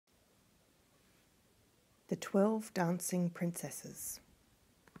The 12 Dancing Princesses.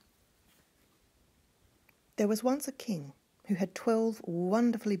 There was once a king who had 12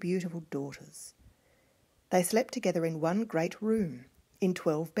 wonderfully beautiful daughters. They slept together in one great room, in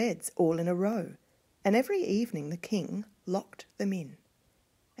 12 beds, all in a row, and every evening the king locked them in.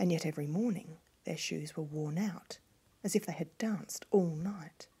 And yet every morning their shoes were worn out, as if they had danced all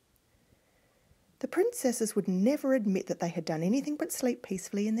night. The princesses would never admit that they had done anything but sleep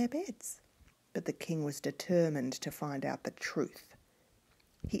peacefully in their beds. But the king was determined to find out the truth.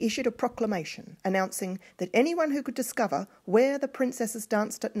 He issued a proclamation announcing that anyone who could discover where the princesses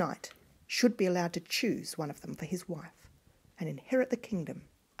danced at night should be allowed to choose one of them for his wife and inherit the kingdom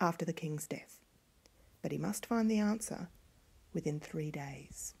after the king's death. But he must find the answer within 3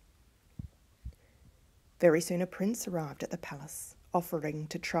 days. Very soon a prince arrived at the palace, offering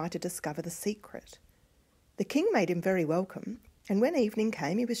to try to discover the secret. The king made him very welcome, and when evening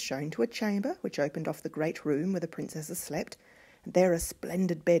came he was shown to a chamber which opened off the great room where the princesses slept, and there a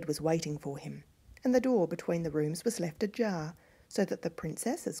splendid bed was waiting for him, and the door between the rooms was left ajar, so that the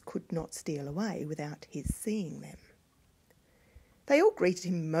princesses could not steal away without his seeing them. They all greeted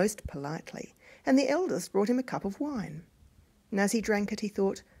him most politely, and the eldest brought him a cup of wine. And as he drank it he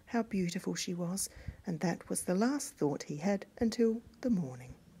thought how beautiful she was, and that was the last thought he had until the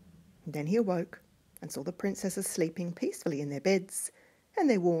morning. And then he awoke and saw the princesses sleeping peacefully in their beds and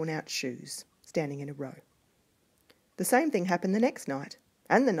their worn-out shoes standing in a row. The same thing happened the next night,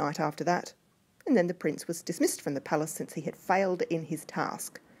 and the night after that, and then the prince was dismissed from the palace since he had failed in his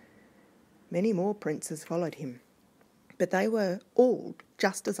task. Many more princes followed him, but they were all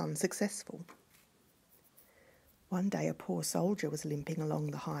just as unsuccessful. One day a poor soldier was limping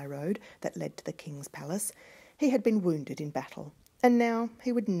along the high road that led to the king's palace. He had been wounded in battle, and now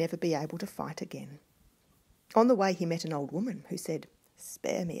he would never be able to fight again. On the way he met an old woman who said,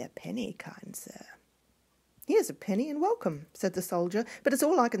 "Spare me a penny, kind sir." "Here's a penny and welcome," said the soldier, "but it's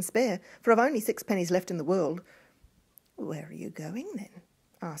all I can spare, for I've only 6 pennies left in the world." "Where are you going then?"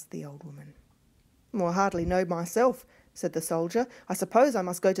 asked the old woman. "Well, I hardly know myself," said the soldier. "I suppose I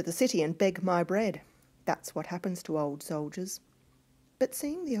must go to the city and beg my bread. That's what happens to old soldiers." But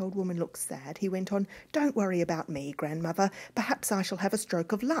seeing the old woman look sad, he went on, "Don't worry about me, grandmother. Perhaps I shall have a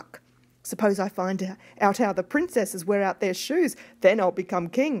stroke of luck. Suppose I find out how the princesses wear out their shoes, then I'll become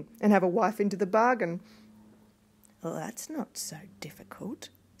king and have a wife into the bargain." "Well, that's not so difficult,"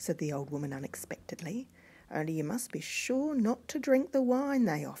 said the old woman unexpectedly. "Only you must be sure not to drink the wine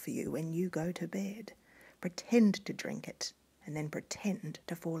they offer you when you go to bed. Pretend to drink it, and then pretend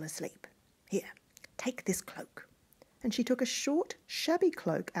to fall asleep. Here, take this cloak." And she took a short, shabby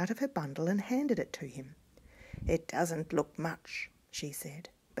cloak out of her bundle and handed it to him. "It doesn't look much," she said,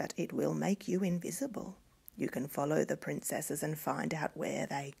 "but it will make you invisible. You can follow the princesses and find out where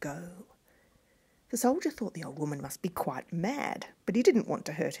they go." The soldier thought the old woman must be quite mad, but he didn't want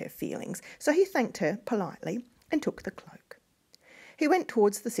to hurt her feelings, so he thanked her politely and took the cloak. He went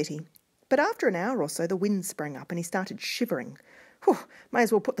towards the city, but after an hour or so the wind sprang up and he started shivering. "Whew, may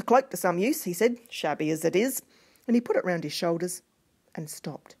as well put the cloak to some use," he said, "shabby as it is." And he put it round his shoulders and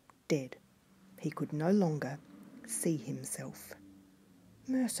stopped dead. He could no longer see himself.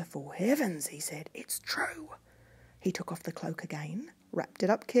 "Merciful heavens," he said, "it's true." He took off the cloak again, wrapped it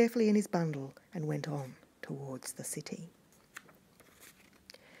up carefully in his bundle, and went on towards the city.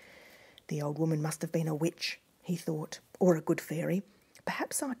 The old woman must have been a witch, he thought, or a good fairy.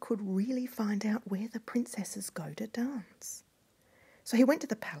 Perhaps I could really find out where the princesses go to dance. So he went to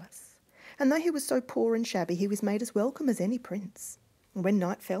the palace, and though he was so poor and shabby, he was made as welcome as any prince. And when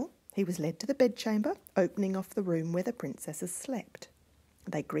night fell, he was led to the bedchamber, opening off the room where the princesses slept.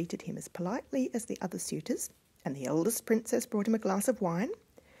 They greeted him as politely as the other suitors, and the eldest princess brought him a glass of wine,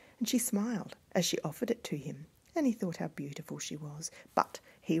 and she smiled as she offered it to him, and he thought how beautiful she was. But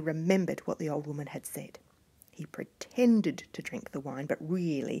he remembered what the old woman had said. He pretended to drink the wine, but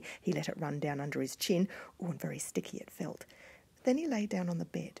really he let it run down under his chin. Oh, and very sticky it felt. Then he lay down on the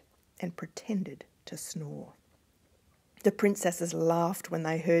bed and pretended to snore. The princesses laughed when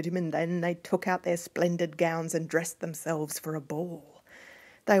they heard him, and then they took out their splendid gowns and dressed themselves for a ball.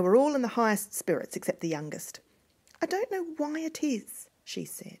 They were all in the highest spirits except the youngest. "I don't know why it is," she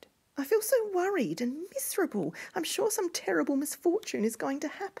said. "I feel so worried and miserable. I'm sure some terrible misfortune is going to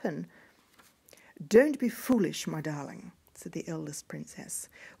happen." "Don't be foolish, my darling," said the eldest princess.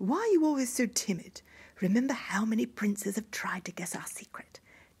 "Why are you always so timid? Remember how many princes have tried to guess our secret.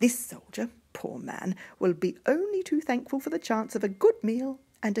 This soldier, poor man, will be only too thankful for the chance of a good meal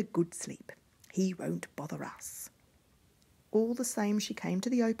and a good sleep. He won't bother us." All the same, she came to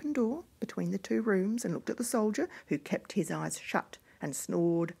the open door between the 2 rooms and looked at the soldier, who kept his eyes shut and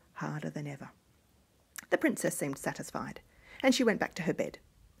snored harder than ever. The princess seemed satisfied, and she went back to her bed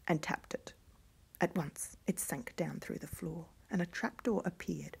and tapped it. At once it sank down through the floor, and a trapdoor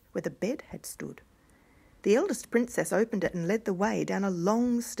appeared where the bed had stood. The eldest princess opened it and led the way down a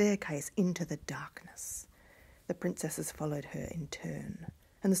long staircase into the darkness. The princesses followed her in turn,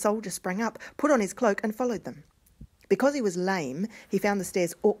 and the soldier sprang up, put on his cloak, and followed them. Because he was lame, he found the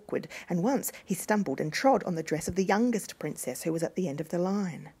stairs awkward, and once he stumbled and trod on the dress of the youngest princess, who was at the end of the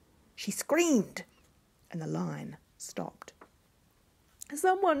line. She screamed, and the line stopped.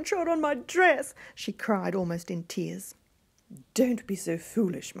 "Someone trod on my dress," she cried, almost in tears. "Don't be so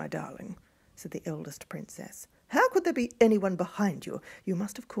foolish, my darling," said the eldest princess. "How could there be anyone behind you? You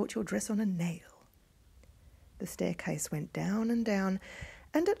must have caught your dress on a nail." The staircase went down,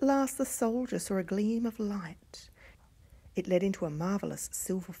 and at last the soldier saw a gleam of light. It led into a marvellous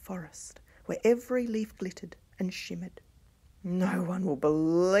silver forest, where every leaf glittered and shimmered. "No one will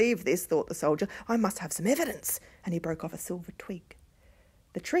believe this," thought the soldier. "I must have some evidence." And he broke off a silver twig.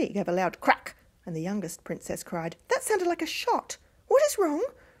 The tree gave a loud crack, and the youngest princess cried, "That sounded like a shot. What is wrong?"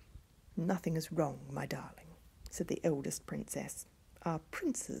 "Nothing is wrong, my darling," said the eldest princess. "Our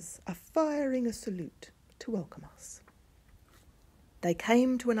princes are firing a salute to welcome us." They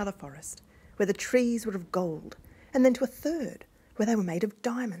came to another forest, where the trees were of gold, and then to a third, where they were made of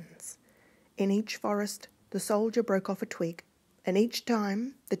diamonds. In each forest, the soldier broke off a twig, and each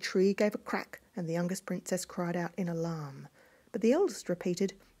time the tree gave a crack, and the youngest princess cried out in alarm. But the eldest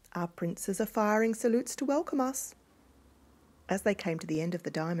repeated, "Our princes are firing salutes to welcome us." As they came to the end of the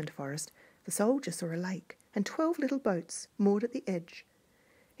diamond forest, the soldier saw a lake and 12 little boats moored at the edge.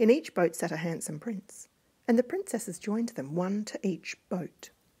 In each boat sat a handsome prince, and the princesses joined them, one to each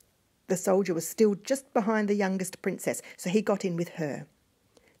boat. The soldier was still just behind the youngest princess, so he got in with her.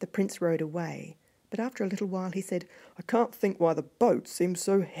 The prince rowed away, but after a little while he said, "I can't think why the boat seems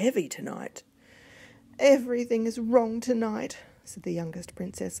so heavy tonight." "Everything is wrong tonight," said the youngest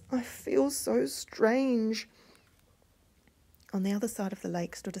princess. "I feel so strange." On the other side of the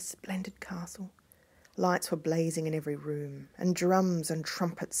lake stood a splendid castle. Lights were blazing in every room, and drums and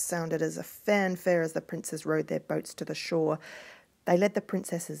trumpets sounded as a fanfare as the princes rowed their boats to the shore. They led the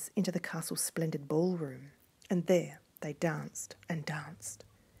princesses into the castle's splendid ballroom, and there they danced and danced.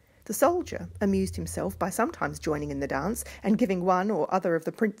 The soldier amused himself by sometimes joining in the dance and giving one or other of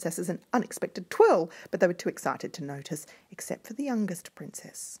the princesses an unexpected twirl, but they were too excited to notice, except for the youngest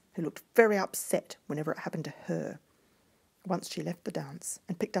princess, who looked very upset whenever it happened to her. Once she left the dance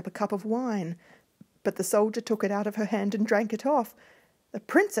and picked up a cup of wine, but the soldier took it out of her hand and drank it off. The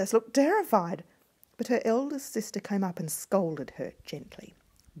princess looked terrified, but her eldest sister came up and scolded her gently.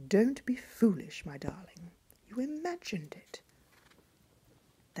 "Don't be foolish, my darling. You imagined it."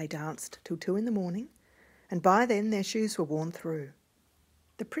 They danced till 2 in the morning, and by then their shoes were worn through.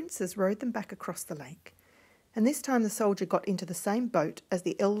 The princes rowed them back across the lake, and this time the soldier got into the same boat as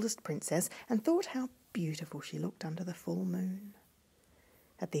the eldest princess and thought how beautiful she looked under the full moon.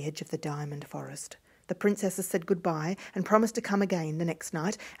 At the edge of the diamond forest, the princesses said goodbye and promised to come again the next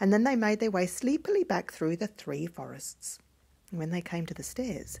night, and then they made their way sleepily back through the 3 forests. When they came to the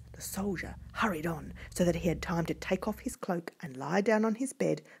stairs, the soldier hurried on so that he had time to take off his cloak and lie down on his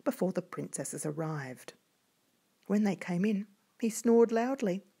bed before the princesses arrived. When they came in, he snored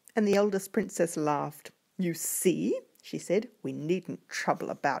loudly, and the eldest princess laughed. "You see," she said, "we needn't trouble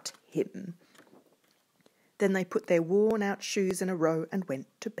about him." Then they put their worn-out shoes in a row and went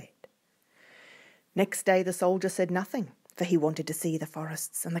to bed. Next day the soldier said nothing, for he wanted to see the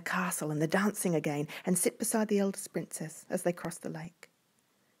forests and the castle and the dancing again and sit beside the eldest princess as they crossed the lake.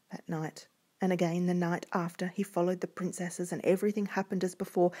 That night, and again the night after, he followed the princesses, and everything happened as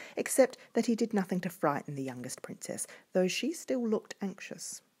before, except that he did nothing to frighten the youngest princess, though she still looked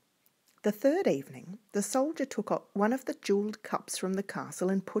anxious. The 3rd evening, the soldier took up one of the jewelled cups from the castle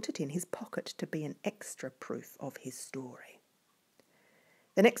and put it in his pocket to be an extra proof of his story.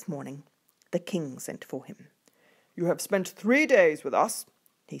 The next morning, the king sent for him. "You have spent 3 days with us,"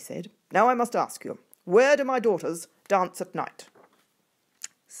 he said. "Now I must ask you, where do my daughters dance at night?"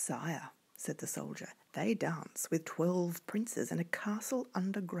 "Sire," said the soldier, "they dance with 12 princes in a castle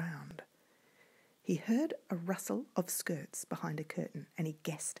underground." He heard a rustle of skirts behind a curtain, and he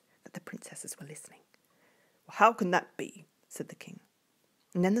guessed that the princesses were listening. "Well, how can that be?" said the king.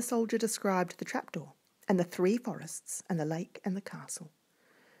 And then the soldier described the trapdoor, and the 3 forests, and the lake and the castle.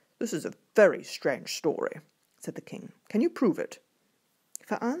 "This is a very strange story," said the king. "Can you prove it?"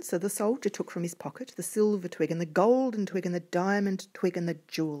 For answer, the soldier took from his pocket the silver twig and the golden twig and the diamond twig and the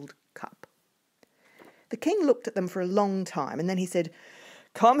jewelled cup. The king looked at them for a long time, and then he said,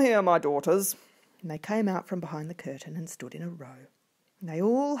 "Come here, my daughters." And they came out from behind the curtain and stood in a row. And they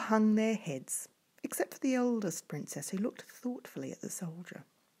all hung their heads, except for the eldest princess, who looked thoughtfully at the soldier.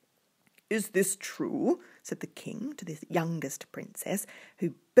 "Is this true?" said the king to the youngest princess,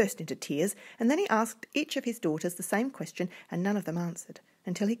 who burst into tears, and then he asked each of his daughters the same question, and none of them answered,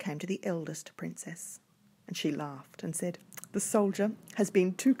 until he came to the eldest princess. And she laughed and said, "The soldier has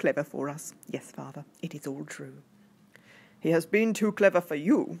been too clever for us. Yes, father, it is all true." "He has been too clever for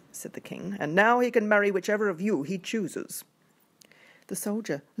you," said the king, "and now he can marry whichever of you he chooses." The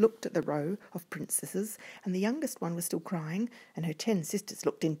soldier looked at the row of princesses, and the youngest one was still crying, and her 10 sisters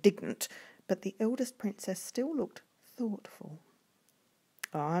looked indignant, but the eldest princess still looked thoughtful.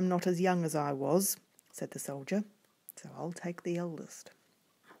 "I'm not as young as I was," said the soldier, "so I'll take the eldest."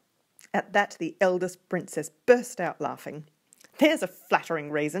 At that the eldest princess burst out laughing. "There's a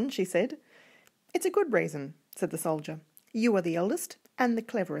flattering reason," she said. "It's a good reason," said the soldier. "You are the eldest and the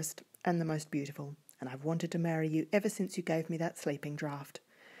cleverest and the most beautiful, and I've wanted to marry you ever since you gave me that sleeping draught."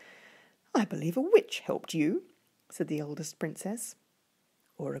 "I believe a witch helped you," said the eldest princess.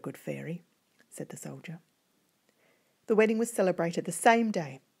 "Or a good fairy," said the soldier. The wedding was celebrated the same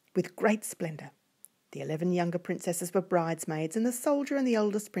day with great splendour. The 11 younger princesses were bridesmaids, and the soldier and the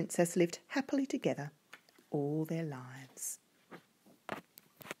eldest princess lived happily together all their lives.